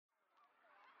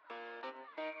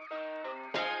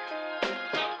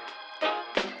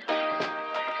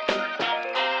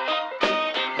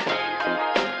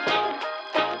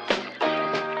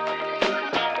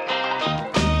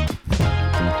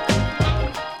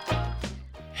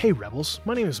Hey Rebels,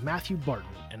 my name is Matthew Barton,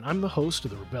 and I'm the host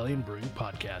of the Rebellion Brewing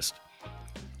Podcast.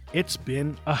 It's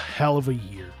been a hell of a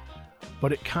year,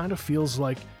 but it kind of feels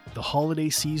like the holiday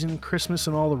season, Christmas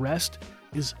and all the rest,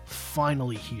 is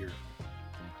finally here.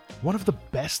 One of the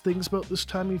best things about this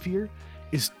time of year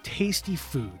is tasty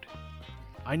food.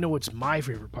 I know it's my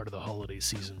favorite part of the holiday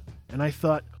season, and I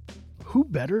thought, who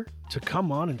better to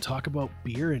come on and talk about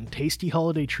beer and tasty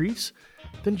holiday treats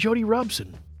than Jody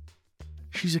Robson?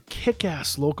 She's a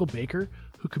kick-ass local baker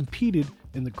who competed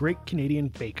in the Great Canadian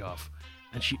Bake Off,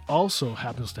 and she also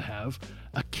happens to have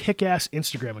a kick-ass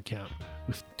Instagram account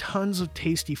with tons of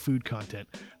tasty food content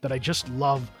that I just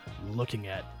love looking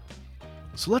at.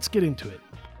 So let's get into it.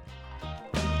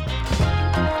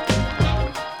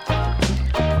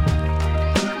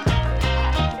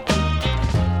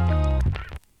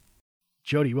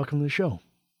 Jody, welcome to the show.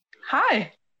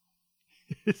 Hi.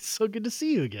 It's so good to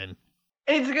see you again.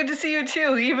 It's good to see you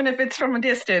too, even if it's from a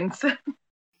distance.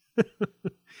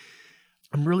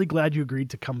 I'm really glad you agreed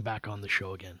to come back on the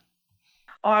show again.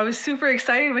 Oh, I was super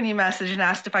excited when you messaged and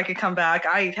asked if I could come back.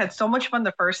 I had so much fun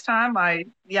the first time. I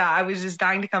was just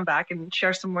dying to come back and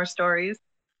share some more stories.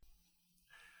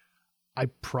 I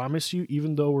promise you,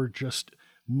 even though we're just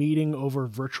meeting over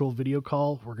virtual video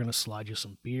call, we're going to slide you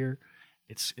some beer.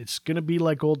 It's going to be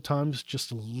like old times,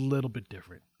 just a little bit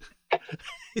different.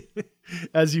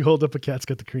 As you hold up a Cat's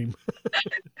Got the Cream.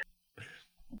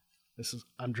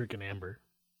 I'm drinking amber.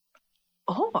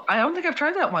 Oh, I don't think I've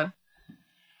tried that one.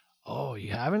 Oh,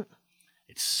 you haven't?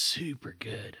 It's super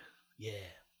good. Yeah.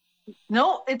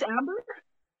 No, it's amber?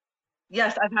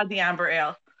 Yes, I've had the amber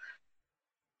ale.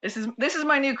 This is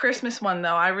my new Christmas one,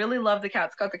 though. I really love the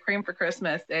Cat's Got the Cream for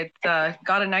Christmas. It's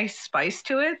got a nice spice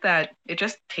to it that it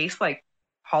just tastes like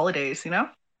holidays, you know?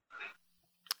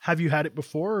 Have you had it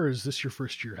before, or is this your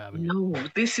first year having it? No,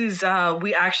 this is,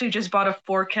 we actually just bought a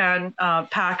 4-can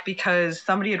pack because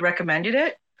somebody had recommended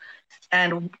it.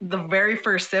 And the very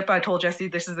first sip, I told Jesse,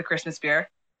 this is the Christmas beer.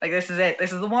 Like, this is it.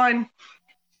 This is the one.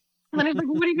 And then he's like,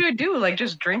 what are you going to do? Like,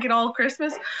 just drink it all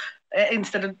Christmas?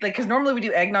 Instead of, like, because normally we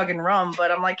do eggnog and rum. But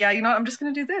I'm like, yeah, you know what? I'm just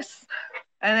going to do this.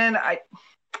 And then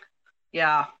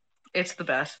it's the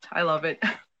best. I love it.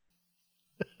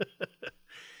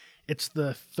 It's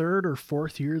the third or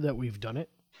fourth year that we've done it.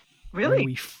 Really?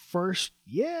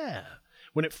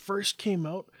 When it first came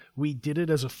out, we did it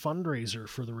as a fundraiser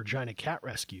for the Regina Cat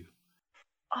Rescue.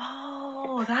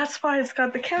 Oh, that's why it's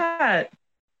got the cat.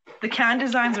 The can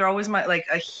designs are always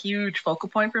a huge focal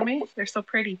point for me. They're so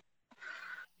pretty.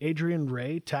 Adrienne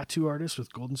Ray, tattoo artist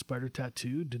with Golden Spider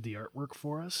Tattoo, did the artwork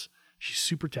for us. She's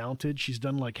super talented. She's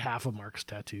done like half of Mark's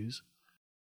tattoos.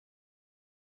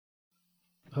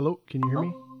 Hello, can you hear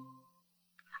me?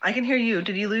 I can hear you.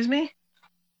 Did you lose me?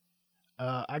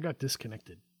 I got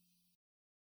disconnected.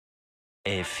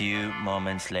 A few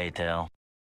moments later.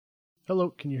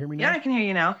 Hello, can you hear me now? Yeah, I can hear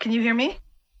you now. Can you hear me?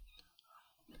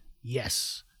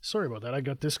 Yes. Sorry about that. I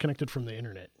got disconnected from the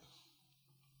internet.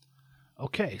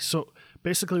 Okay, so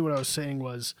basically what I was saying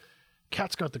was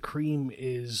Cat's Got the Cream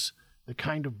is the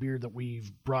kind of beer that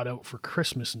we've brought out for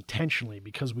Christmas intentionally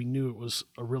because we knew it was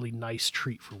a really nice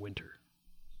treat for winter.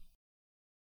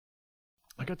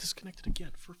 I got disconnected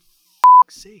again, for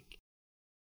f***'s sake.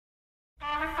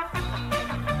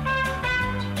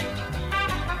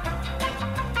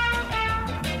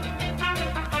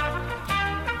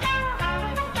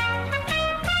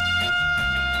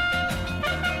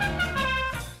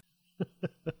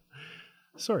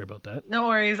 Sorry about that. No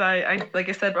worries. I like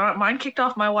I said, mine kicked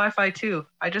off my Wi-Fi too.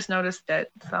 I just noticed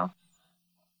it. So.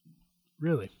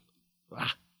 Really?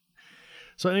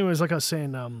 So anyways, like I was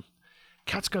saying,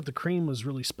 Cat's Got the Cream was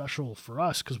really special for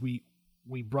us because we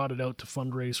brought it out to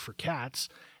fundraise for cats,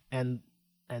 and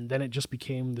then it just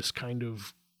became this kind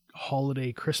of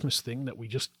holiday Christmas thing that we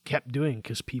just kept doing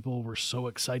because people were so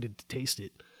excited to taste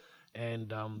it.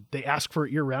 And they ask for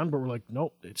it year round, but we're like,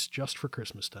 nope, it's just for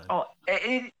Christmas time. Oh,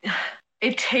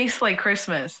 it tastes like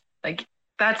Christmas. Like,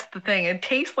 that's the thing. It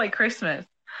tastes like Christmas.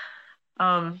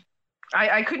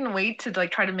 I couldn't wait to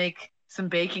try to make some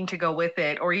baking to go with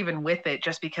it, or even with it,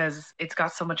 just because it's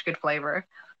got so much good flavor.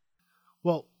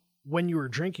 Well, when you were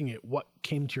drinking it, what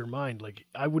came to your mind? Like,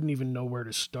 I wouldn't even know where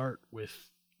to start with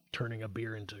turning a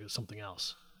beer into something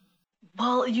else.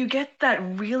 Well, you get that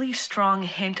really strong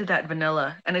hint of that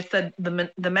vanilla, and it's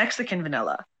the Mexican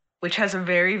vanilla, which has a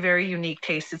very, very unique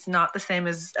taste. It's not the same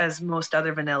as most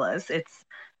other vanillas. It's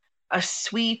a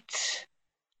sweet,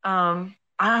 I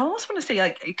almost want to say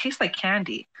it tastes like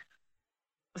candy.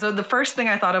 So the first thing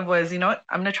I thought of was, you know what,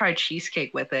 I'm going to try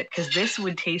cheesecake with it because this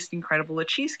would taste incredible with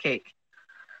cheesecake.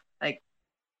 Like,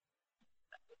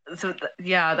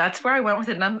 Yeah, that's where I went with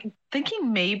it. And I'm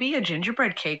thinking maybe a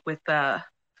gingerbread cake with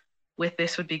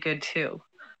this would be good too.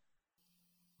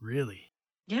 Really?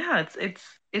 Yeah,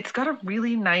 it's got a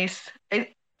really nice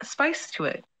spice to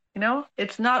it. You know,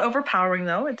 it's not overpowering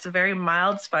though. It's a very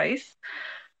mild spice.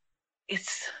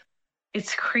 It's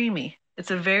it's creamy.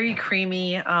 It's a very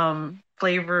creamy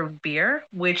flavor of beer,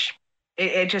 which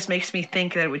it just makes me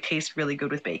think that it would taste really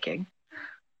good with baking.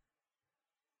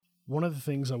 One of the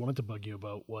things I wanted to bug you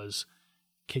about was,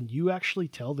 can you actually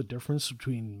tell the difference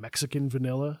between Mexican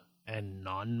vanilla and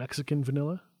non-Mexican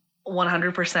vanilla?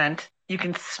 100%. You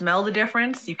can smell the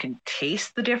difference. You can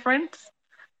taste the difference.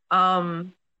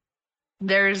 Um,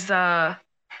 there's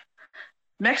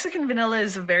Mexican vanilla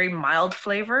is a very mild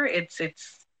flavor. It's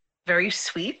very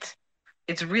sweet.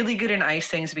 It's really good in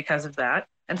icings because of that.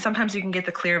 And sometimes you can get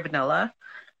the clear vanilla,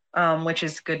 which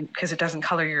is good because it doesn't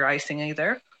color your icing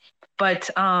either. But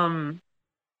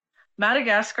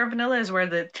Madagascar vanilla is where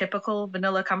the typical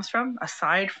vanilla comes from,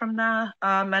 aside from the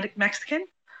Mexican.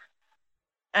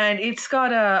 And it's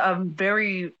got a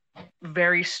very,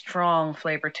 very strong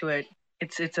flavor to it.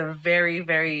 It's a very,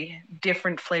 very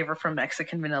different flavor from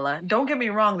Mexican vanilla. Don't get me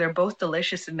wrong, they're both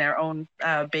delicious in their own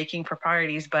baking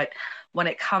proprieties, but when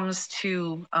it comes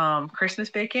to Christmas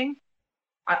baking,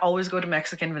 I always go to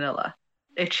Mexican vanilla.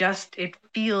 It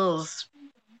feels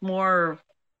more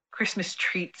Christmas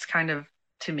treats kind of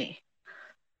to me.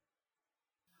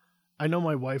 I know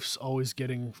my wife's always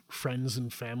getting friends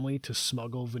and family to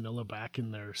smuggle vanilla back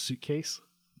in their suitcase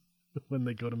when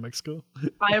they go to Mexico.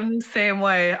 I am the same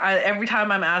way. Every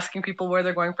time I'm asking people where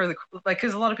they're going for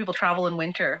because a lot of people travel in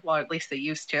winter. Well, at least they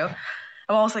used to.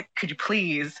 I'm always like, could you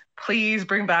please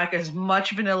bring back as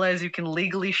much vanilla as you can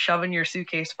legally shove in your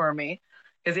suitcase for me?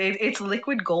 Because it's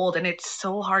liquid gold and it's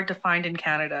so hard to find in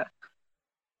Canada.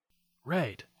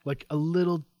 Right. Like a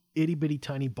little itty bitty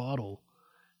tiny bottle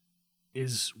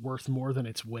is worth more than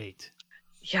its weight.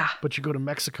 Yeah. But you go to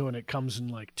Mexico and it comes in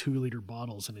like 2-liter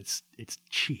bottles and it's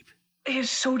cheap. It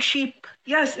is so cheap.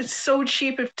 Yes, it's so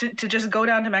cheap to just go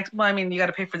down to Mexico. Well, I mean, you got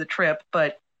to pay for the trip,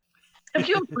 but if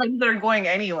you have friends that are going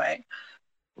anyway.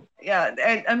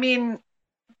 Yeah, I mean,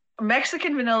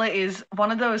 Mexican vanilla is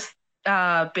one of those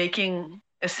baking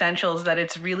essentials that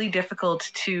it's really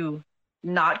difficult to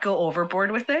not go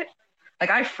overboard with it. Like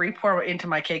I free pour into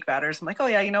my cake batters. I'm like, oh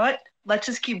yeah, you know what? Let's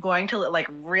just keep going till it like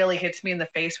really hits me in the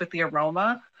face with the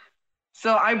aroma.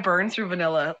 So I burn through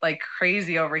vanilla like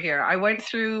crazy over here. I went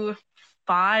through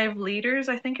 5 liters,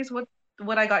 I think is what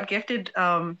I got gifted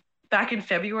back in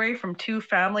February from 2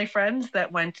 family friends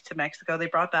that went to Mexico. They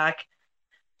brought back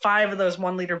 5 of those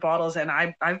 1-liter bottles, and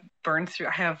I've burned through.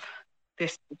 I have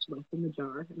this much left in the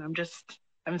jar,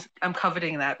 and I'm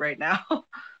coveting that right now.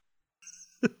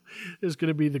 There's going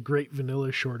to be the great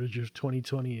vanilla shortage of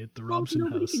 2020 at the Robson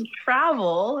nobody house. Can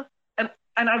travel, and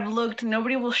I've looked.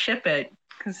 Nobody will ship it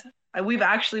because we've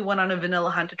actually went on a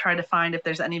vanilla hunt to try to find if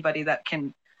there's anybody that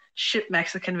can ship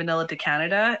Mexican vanilla to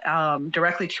Canada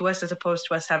directly to us, as opposed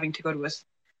to us having to go to a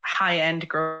high-end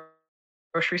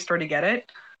grocery store to get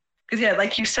it. Because yeah,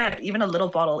 like you said, even a little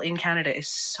bottle in Canada is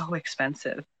so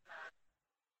expensive.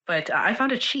 But I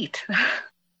found a cheat.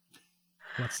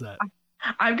 What's that?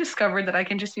 I've discovered that I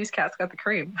can just use Cat's Got the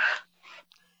Cream.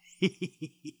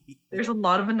 There's a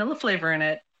lot of vanilla flavor in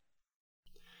it.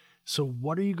 So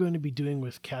what are you going to be doing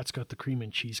with Cat's Got the Cream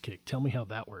and cheesecake? Tell me how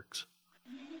that works.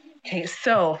 Okay,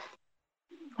 so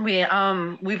we've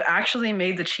actually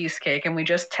made the cheesecake and we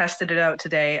just tested it out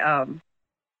today.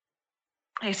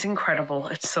 It's incredible.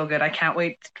 It's so good. I can't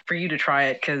wait for you to try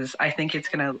it because I think it's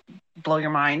gonna blow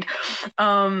your mind.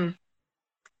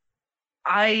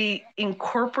 I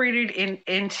incorporated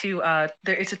into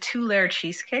it's a 2-layer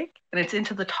cheesecake and it's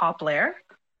into the top layer.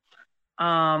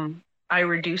 I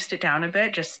reduced it down a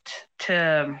bit just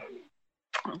to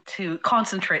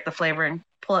concentrate the flavor and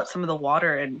pull out some of the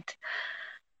water, and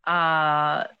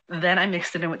then I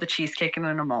mixed it in with the cheesecake and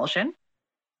an emulsion,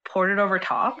 poured it over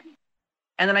top,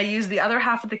 and then I used the other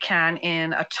half of the can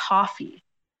in a toffee,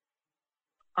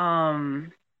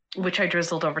 which I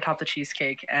drizzled over top the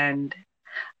cheesecake. And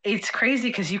it's crazy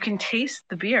because you can taste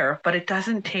the beer, but it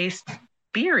doesn't taste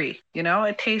beery. You know,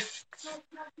 it tastes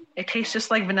just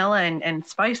like vanilla and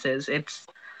spices.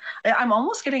 I'm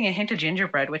almost getting a hint of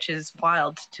gingerbread, which is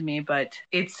wild to me, but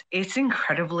it's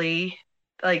incredibly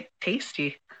like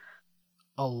tasty.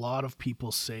 A lot of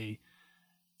people say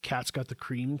Cat's Got the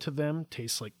Cream to them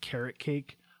tastes like carrot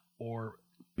cake or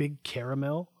big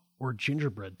caramel or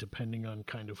gingerbread, depending on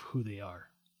kind of who they are.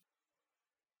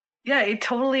 Yeah, it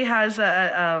totally has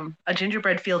a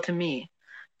gingerbread feel to me.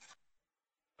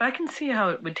 But I can see how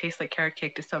it would taste like carrot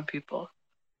cake to some people.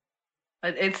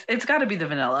 It's got to be the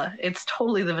vanilla. It's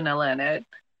totally the vanilla in it.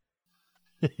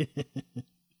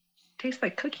 Tastes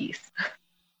like cookies.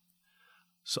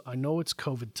 So I know it's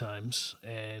COVID times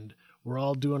and we're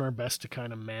all doing our best to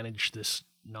kind of manage this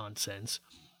nonsense,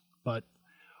 but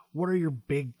what are your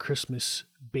big Christmas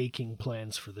baking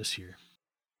plans for this year?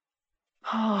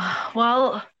 Oh,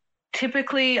 well,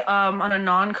 typically on a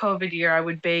non-COVID year, I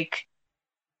would bake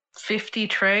 50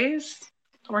 trays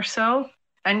or so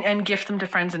and gift them to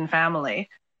friends and family.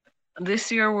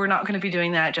 This year, we're not going to be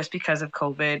doing that just because of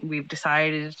COVID. We've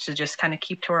decided to just kind of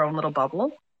keep to our own little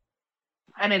bubble.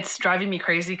 And it's driving me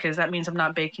crazy because that means I'm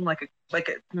not baking like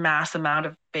a mass amount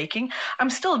of baking. I'm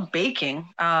still baking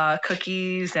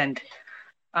cookies and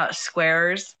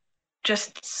squares,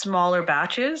 just smaller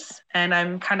batches, and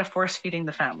I'm kind of force feeding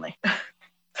the family.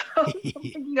 So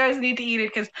you guys need to eat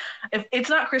it because if it's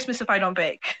not Christmas if I don't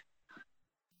bake.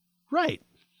 Right.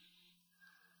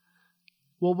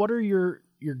 Well, what are your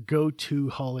go-to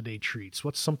holiday treats?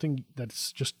 What's something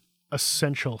that's just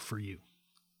essential for you?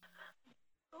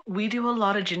 We do a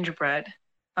lot of gingerbread.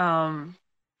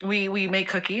 We make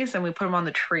cookies and we put them on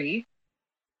the tree.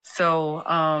 So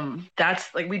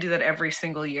that's like we do that every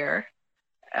single year.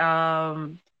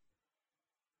 I'm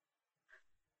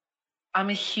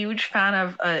a huge fan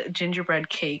of a gingerbread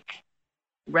cake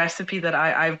recipe that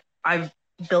I've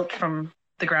built from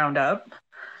the ground up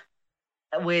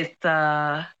with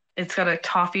it's got a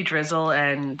toffee drizzle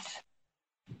and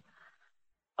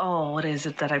what is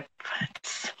it that I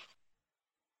put?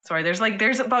 Sorry,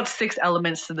 there's about 6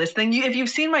 elements to this thing. If you've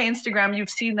seen my Instagram, you've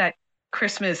seen that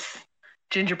Christmas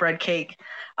gingerbread cake.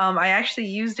 I actually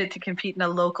used it to compete in a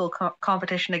local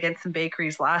competition against some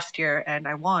bakeries last year, and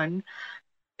I won.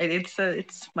 It's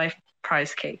my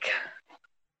prize cake.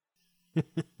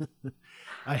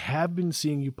 I have been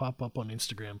seeing you pop up on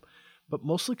Instagram, but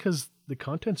mostly because the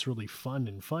content's really fun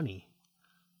and funny.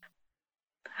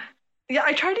 Yeah,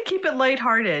 I try to keep it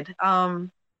lighthearted. I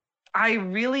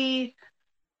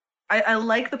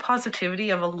like the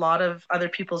positivity of a lot of other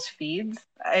people's feeds.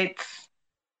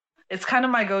 It's kind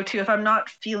of my go-to if I'm not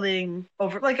feeling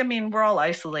we're all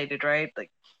isolated, right?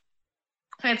 Like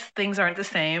things aren't the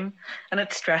same and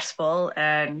it's stressful,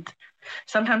 and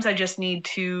sometimes I just need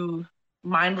to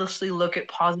mindlessly look at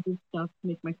positive stuff to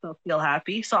make myself feel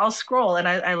happy. So I'll scroll, and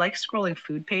I like scrolling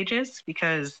food pages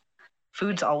because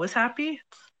food's always happy.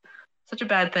 It's such a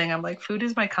bad thing. I'm like, food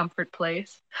is my comfort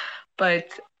place. But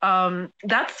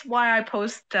that's why I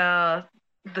post the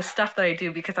stuff that I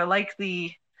do, because I like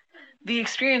the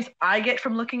experience I get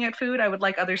from looking at food. I would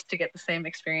like others to get the same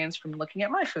experience from looking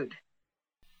at my food.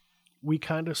 We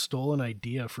kind of stole an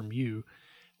idea from you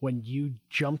when you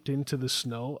jumped into the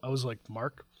snow. I was like,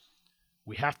 Mark,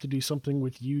 we have to do something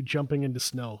with you jumping into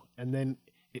snow. And then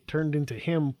it turned into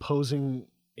him posing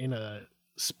in a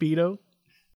Speedo.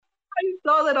 I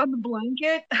saw that on the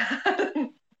blanket.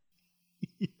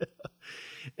 Yeah.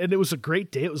 And it was a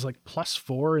great day. It was like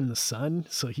 +4 in the sun.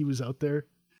 So he was out there.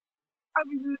 I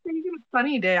mean, you get a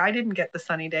sunny day. I didn't get the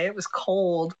sunny day. It was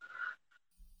cold.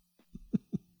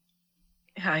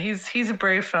 Yeah, he's a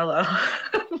brave fellow.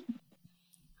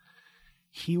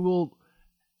 He will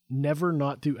never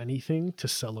not do anything to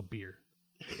sell a beer.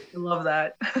 I love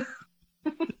that.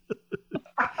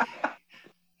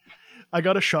 I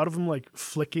got a shot of him like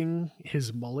flicking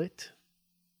his mullet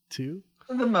too.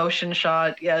 The motion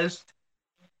shot, yes.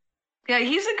 Yeah,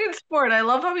 he's a good sport. I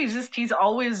love how he's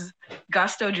always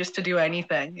gusto just to do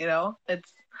anything, you know?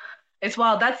 It's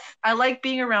wild. I like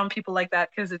being around people like that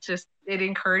because it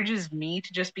encourages me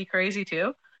to just be crazy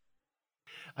too.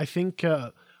 I think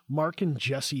Mark and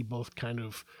Jesse both kind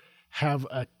of have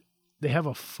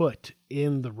a foot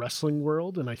in the wrestling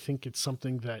world, and I think it's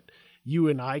something that you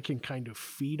and I can kind of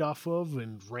feed off of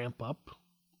and ramp up.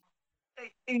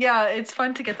 Yeah, it's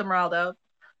fun to get them riled up.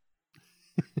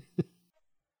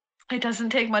 It doesn't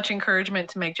take much encouragement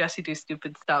to make Jesse do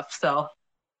stupid stuff, so.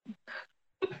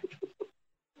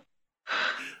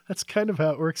 That's kind of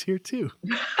how it works here too.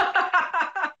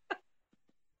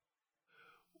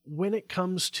 When it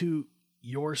comes to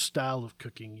your style of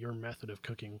cooking, your method of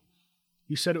cooking,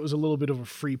 you said it was a little bit of a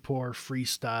free pour,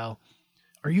 freestyle.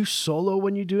 Are you solo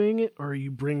when you're doing it, or are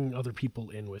you bringing other people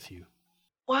in with you?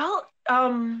 Well,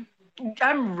 I'm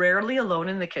rarely alone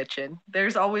in the kitchen.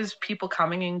 There's always people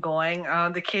coming and going.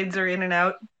 The kids are in and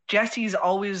out. Jesse's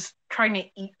always trying to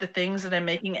eat the things that I'm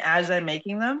making as I'm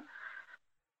making them,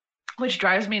 which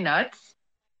drives me nuts.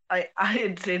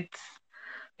 It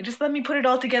just let me put it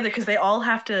all together because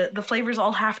the flavors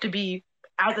all have to be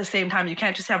at the same time. You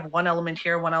can't just have one element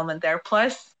here, one element there.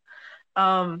 Plus,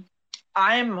 I'm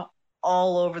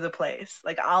all over the place.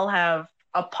 Like I'll have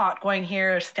a pot going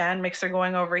here, a stand mixer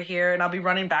going over here, and I'll be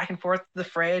running back and forth to the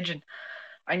fridge, and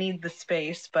I need the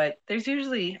space. But I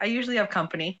usually have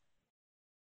company.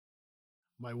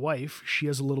 My wife, she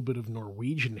has a little bit of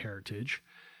Norwegian heritage,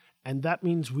 and that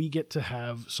means we get to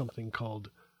have something called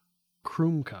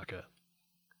kroomkake,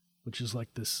 which is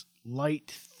like this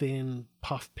light, thin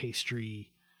puff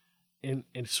pastry, and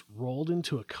it's rolled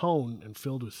into a cone and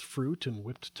filled with fruit and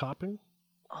whipped topping.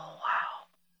 Oh, wow.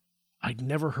 I'd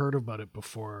never heard about it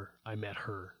before I met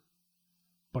her,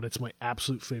 but it's my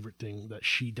absolute favorite thing that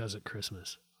she does at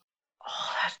Christmas.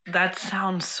 Oh, that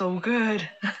sounds so good.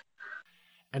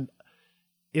 And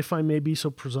if I may be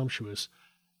so presumptuous,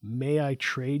 may I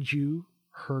trade you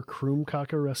her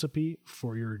kroomkake recipe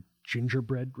for your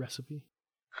gingerbread recipe?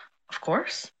 Of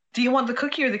course. Do you want the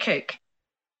cookie or the cake?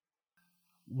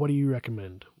 What do you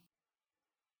recommend?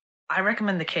 I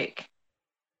recommend the cake.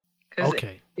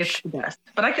 Okay. It's the best.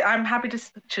 But I'm happy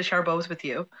to share both with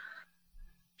you.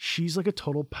 She's like a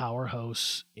total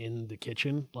powerhouse in the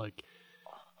kitchen. Like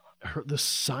the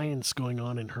science going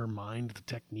on in her mind, the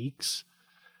techniques.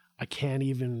 I can't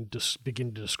even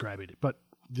begin to describe it. But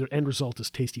the end result is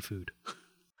tasty food.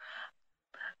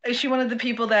 Is she one of the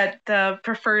people that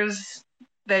prefers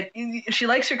that she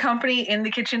likes your company in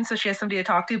the kitchen, so she has somebody to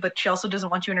talk to, but she also doesn't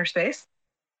want you in her space?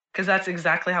 Because that's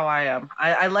exactly how I am.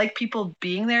 I like people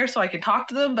being there so I can talk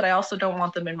to them, but I also don't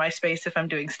want them in my space if I'm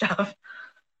doing stuff.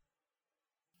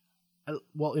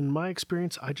 Well, in my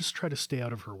experience, I just try to stay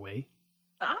out of her way.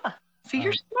 See,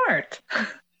 you're smart.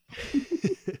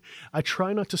 I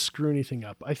try not to screw anything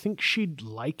up. I think she'd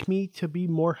like me to be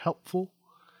more helpful,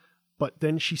 but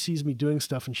then she sees me doing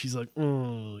stuff and she's like,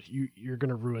 you're going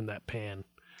to ruin that pan.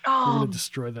 Oh, you're going to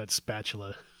destroy that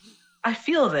spatula. I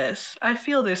feel this. I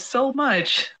feel this so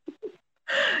much.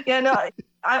 Yeah, no,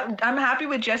 I'm happy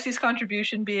with Jesse's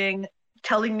contribution being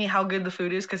telling me how good the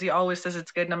food is, because he always says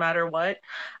it's good no matter what.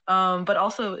 But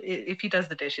also, if he does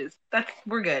the dishes,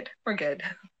 we're good. We're good.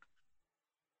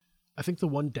 I think the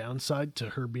one downside to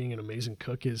her being an amazing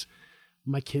cook is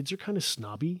my kids are kind of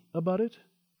snobby about it.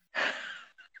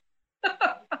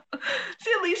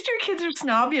 See, at least your kids are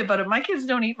snobby about it. My kids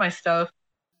don't eat my stuff.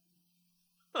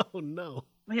 Oh no.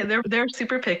 Yeah, they're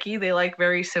super picky. They like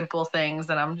very simple things,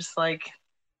 and I'm just like,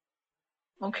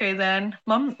 okay then.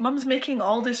 Mom's making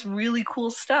all this really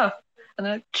cool stuff. And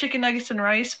then chicken nuggets and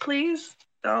rice, please.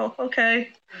 Oh, okay.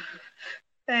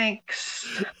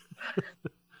 Thanks.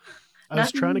 I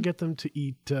was trying to get them to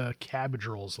eat cabbage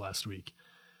rolls last week.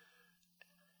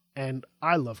 And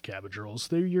I love cabbage rolls.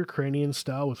 They're Ukrainian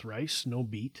style with rice, no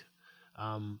beet.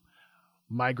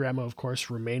 My grandma, of course,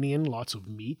 Romanian, lots of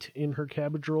meat in her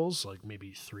cabbage rolls, like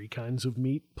maybe 3 kinds of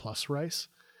meat plus rice.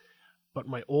 But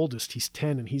my oldest, he's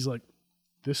 10, and he's like,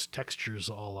 this texture's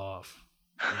all off.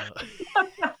 I'm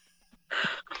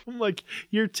like,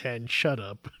 you're 10, shut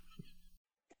up.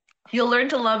 You'll learn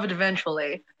to love it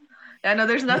eventually. I know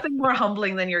there's nothing more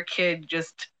humbling than your kid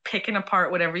just picking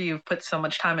apart whatever you've put so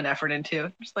much time and effort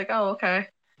into. Just like, oh, okay,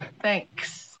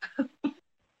 thanks.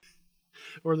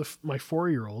 Or my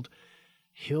 4-year-old,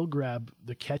 he'll grab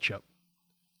the ketchup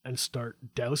and start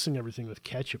dousing everything with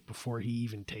ketchup before he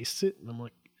even tastes it. And I'm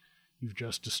like, you've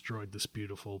just destroyed this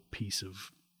beautiful piece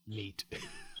of meat.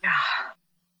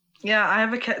 Yeah, I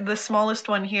have the smallest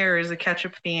one here is a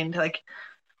ketchup fiend. Like,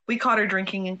 we caught her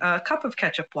drinking a cup of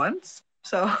ketchup once.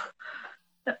 So,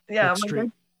 yeah. Like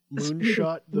straight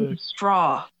moonshot the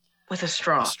straw with a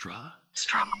straw.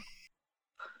 Straw?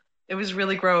 It was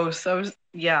really gross. No,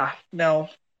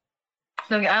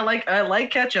 I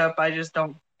like ketchup. I just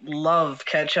don't love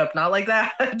ketchup. Not like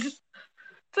that. It's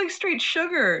like straight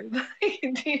sugar.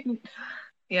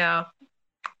 Yeah,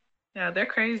 they're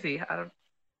crazy. I don't.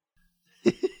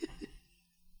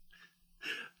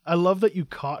 I love that you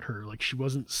caught her. Like, she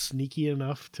wasn't sneaky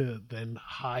enough to then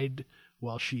hide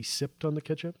while she sipped on the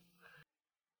ketchup.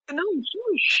 No, she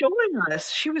was showing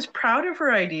us. She was proud of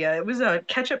her idea. It was a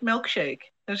ketchup milkshake.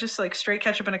 It was just like straight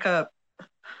ketchup in a cup.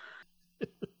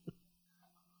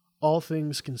 All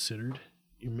things considered,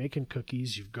 you're making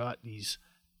cookies. You've got these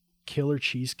killer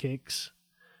cheesecakes.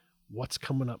 What's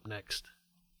coming up next?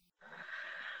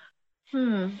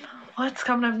 What's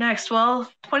coming up next? Well,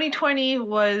 2020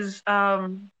 was a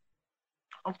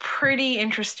pretty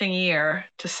interesting year,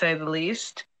 to say the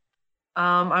least.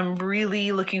 I'm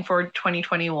really looking forward to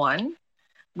 2021.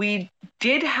 We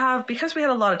did have, because we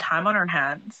had a lot of time on our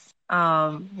hands,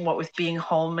 what with being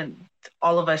home and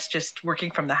all of us just working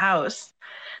from the house,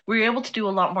 we were able to do a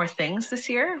lot more things this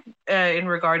year in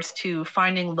regards to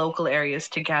finding local areas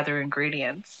to gather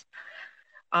ingredients.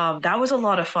 That was a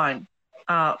lot of fun.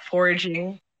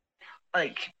 Foraging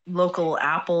like local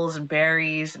apples and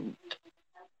berries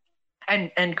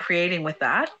and creating with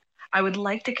that. I would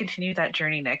like to continue that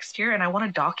journey next year, and I want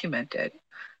to document it.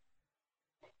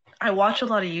 I watch a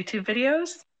lot of YouTube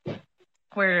videos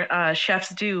where chefs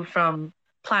do from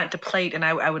plant to plate, and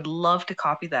I would love to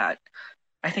copy that.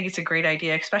 I think it's a great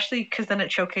idea, especially because then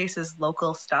it showcases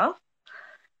local stuff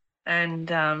and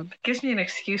gives me an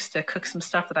excuse to cook some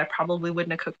stuff that I probably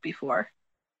wouldn't have cooked before.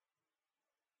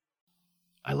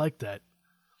 I like that.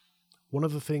 One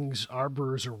of the things our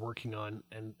brewers are working on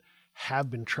and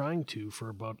have been trying to for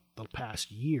about the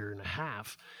past year and a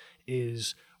half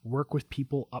is work with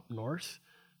people up north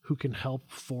who can help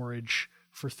forage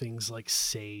for things like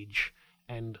sage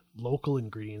and local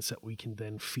ingredients that we can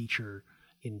then feature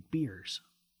in beers.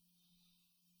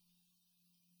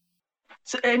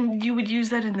 So, and you would use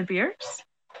that in the beers?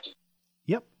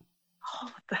 Yep.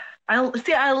 Oh,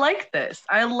 I like this.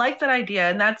 I like that idea,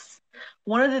 and that's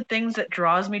one of the things that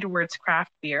draws me towards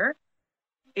craft beer.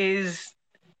 Is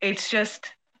it's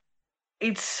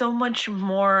so much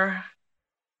more.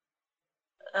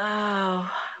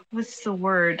 What's the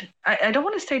word? I don't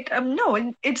want to say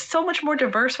no. It's so much more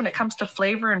diverse when it comes to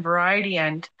flavor and variety,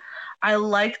 and I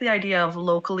like the idea of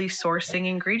locally sourcing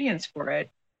ingredients for it.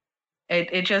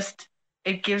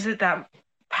 It gives it that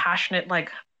passionate,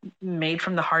 like made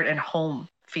from the heart and home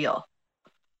feel.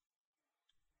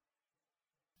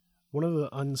 One of the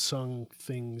unsung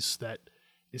things that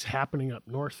is happening up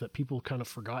north that people kind of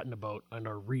forgotten about and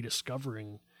are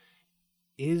rediscovering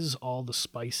is all the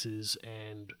spices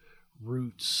and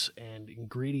roots and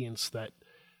ingredients that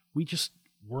we just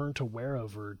weren't aware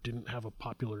of or didn't have a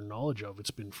popular knowledge of. It's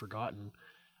been forgotten.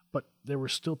 But there were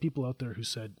still people out there who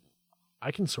said,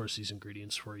 I can source these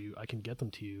ingredients for you. I can get them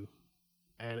to you.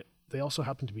 And they also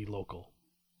happen to be local.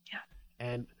 Yeah.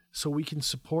 And so we can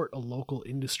support a local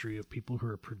industry of people who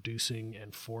are producing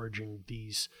and foraging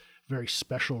these very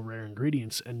special, rare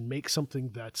ingredients and make something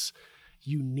that's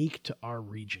unique to our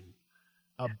region.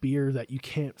 A beer that you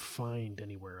can't find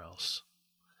anywhere else.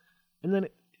 And then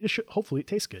hopefully it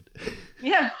tastes good.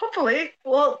 Yeah, hopefully.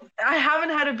 Well, I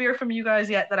haven't had a beer from you guys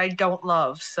yet that I don't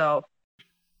love, so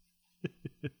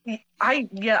I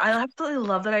absolutely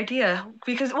love that idea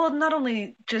because, well, not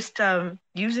only just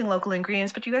using local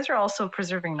ingredients, but you guys are also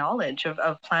preserving knowledge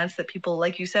of plants that people,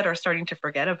 like you said, are starting to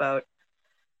forget about,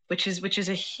 which is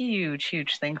a huge,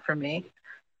 huge thing for me.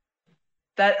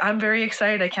 That I'm very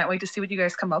excited. I can't wait to see what you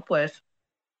guys come up with.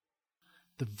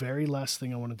 The very last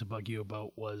thing I wanted to bug you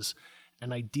about was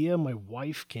an idea my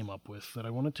wife came up with that I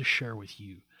wanted to share with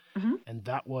you. Mm-hmm. And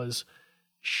that was,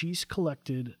 she's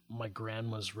collected my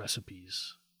grandma's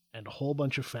recipes and a whole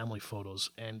bunch of family photos,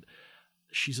 and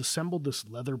she's assembled this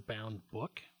leather-bound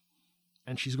book,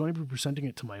 and she's going to be presenting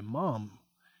it to my mom,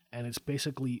 and it's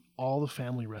basically all the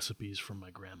family recipes from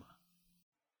my grandma.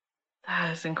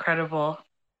 That is incredible.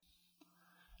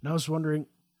 And I was wondering,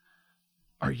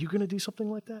 are you going to do something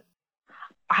like that?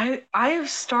 I have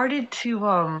started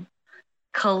to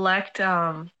collect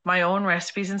my own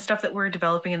recipes and stuff that we're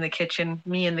developing in the kitchen,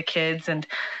 me and the kids. And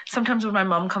sometimes when my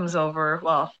mom comes over,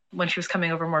 well, when she was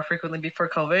coming over more frequently before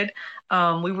COVID,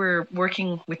 we were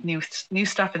working with new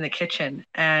stuff in the kitchen.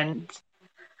 And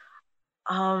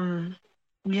I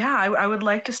would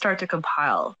like to start to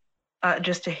compile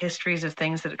just a histories of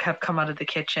things that have come out of the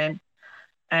kitchen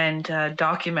and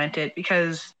document it,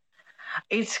 because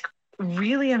it's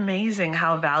really amazing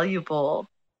how valuable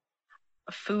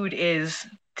food is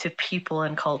to people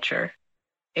and culture.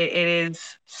 It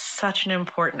is such an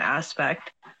important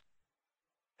aspect.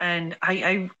 And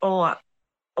what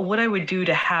I would do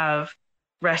to have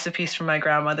recipes from my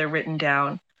grandmother written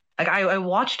down. Like I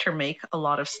watched her make a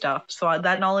lot of stuff, so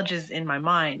that knowledge is in my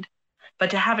mind. But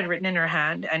to have it written in her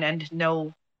hand and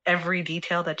know every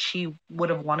detail that she would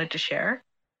have wanted to share,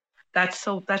 that's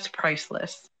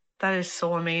priceless. That is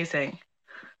so amazing.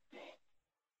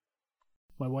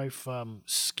 My wife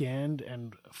scanned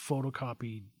and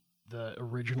photocopied the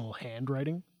original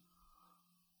handwriting.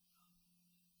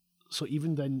 So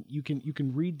even then you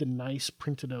can read the nice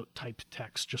printed out typed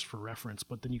text just for reference,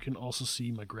 but then you can also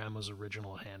see my grandma's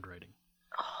original handwriting.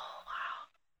 Oh,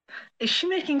 wow. Is she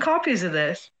making copies of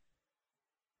this?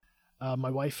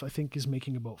 My wife, I think, is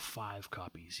making about 5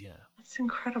 copies, yeah. That's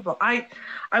incredible. I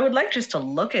would like just to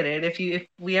look at it. If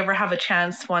we ever have a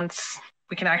chance once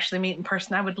we can actually meet in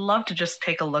person, I would love to just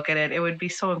take a look at it. It would be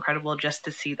so incredible just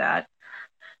to see that.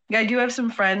 Yeah, I do have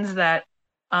some friends that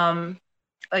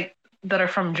that are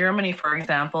from Germany, for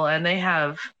example, and they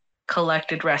have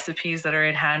collected recipes that are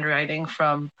in handwriting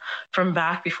from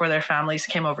back before their families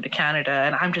came over to Canada.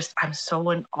 And I'm so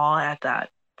in awe at that.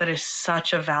 That is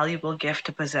such a valuable gift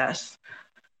to possess.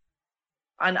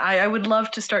 And I would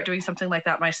love to start doing something like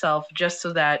that myself, just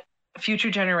so that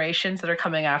future generations that are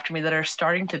coming after me that are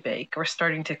starting to bake or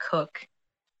starting to cook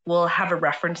will have a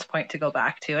reference point to go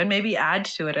back to and maybe add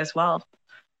to it as well.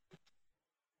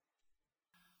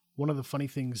 One of the funny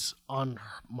things on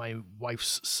my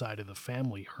wife's side of the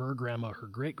family, her grandma, her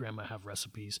great-grandma have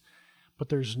recipes, but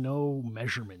there's no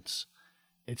measurements.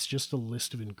 It's just a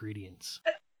list of ingredients.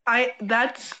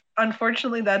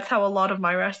 Unfortunately, that's how a lot of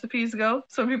my recipes go.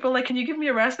 So people are like, can you give me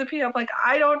a recipe? I'm like,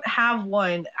 I don't have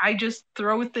one. I just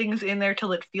throw things in there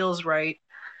till it feels right.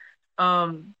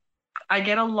 I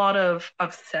get a lot of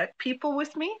upset people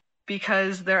with me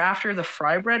because they're after the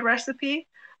fry bread recipe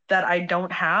that I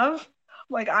don't have.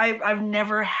 Like, I've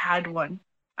never had one.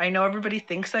 I know everybody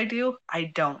thinks I do.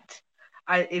 I don't.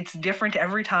 It's different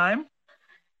every time,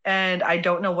 and I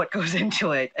don't know what goes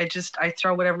into it. I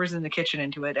throw whatever's in the kitchen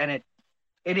into it, and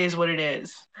it is what it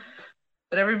is.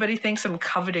 But everybody thinks I'm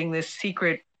coveting this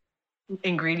secret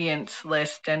ingredients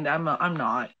list, and I'm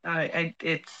not.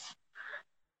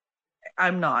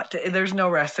 I'm not. There's no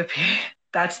recipe.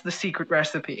 That's the secret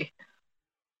recipe.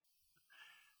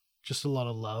 Just a lot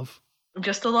of love.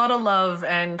 Just a lot of love,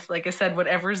 and like I said,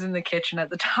 whatever's in the kitchen at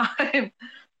the time.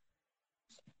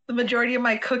 The majority of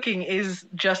my cooking is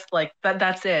just like that.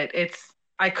 That's it.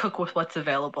 I cook with what's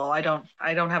available. I don't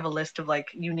have a list of like,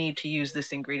 you need to use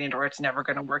this ingredient or it's never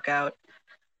going to work out.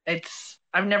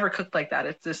 I've never cooked like that.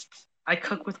 It's just, I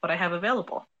cook with what I have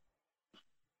available.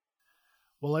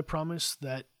 Well, I promise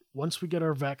that once we get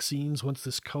our vaccines, once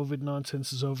this COVID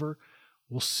nonsense is over,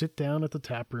 we'll sit down at the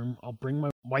tap room. I'll bring my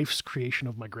wife's creation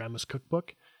of my grandma's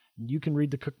cookbook, and you can read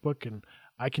the cookbook, and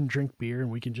I can drink beer, and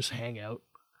we can just hang out.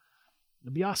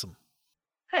 It'd be awesome.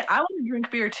 Hey, I want to drink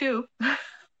beer too.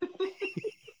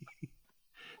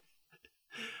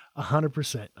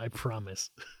 100%, I promise.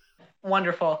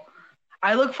 Wonderful.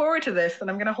 I look forward to this, and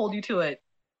I'm going to hold you to it.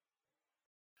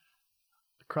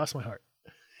 Cross my heart.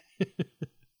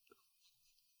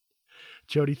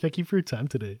 Jody, thank you for your time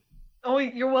today. Oh,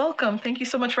 you're welcome. Thank you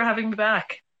so much for having me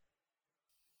back.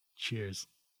 Cheers.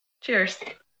 Cheers.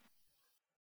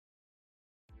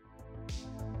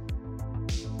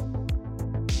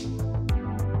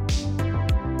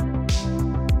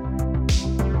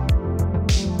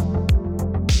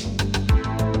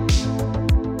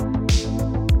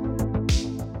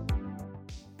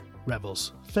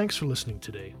 Rebels, thanks for listening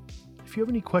today. If you have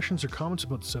any questions or comments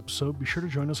about this episode, be sure to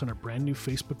join us on our brand new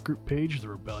Facebook group page, The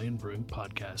Rebellion Brewing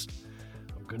Podcast.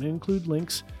 I'm going to include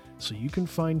links so you can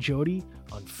find Jody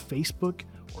on Facebook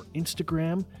or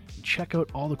Instagram and check out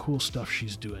all the cool stuff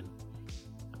she's doing.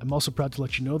 I'm also proud to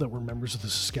let you know that we're members of the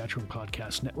Saskatchewan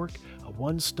Podcast Network, a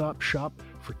one-stop shop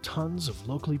for tons of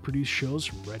locally produced shows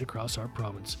from right across our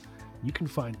province. You can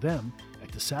find them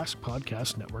at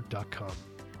thesaskpodcastnetwork.com.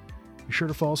 Be sure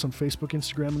to follow us on Facebook,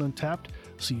 Instagram, and Untappd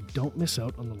so you don't miss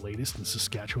out on the latest in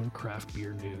Saskatchewan craft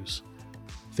beer news.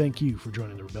 Thank you for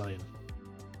joining the Rebellion.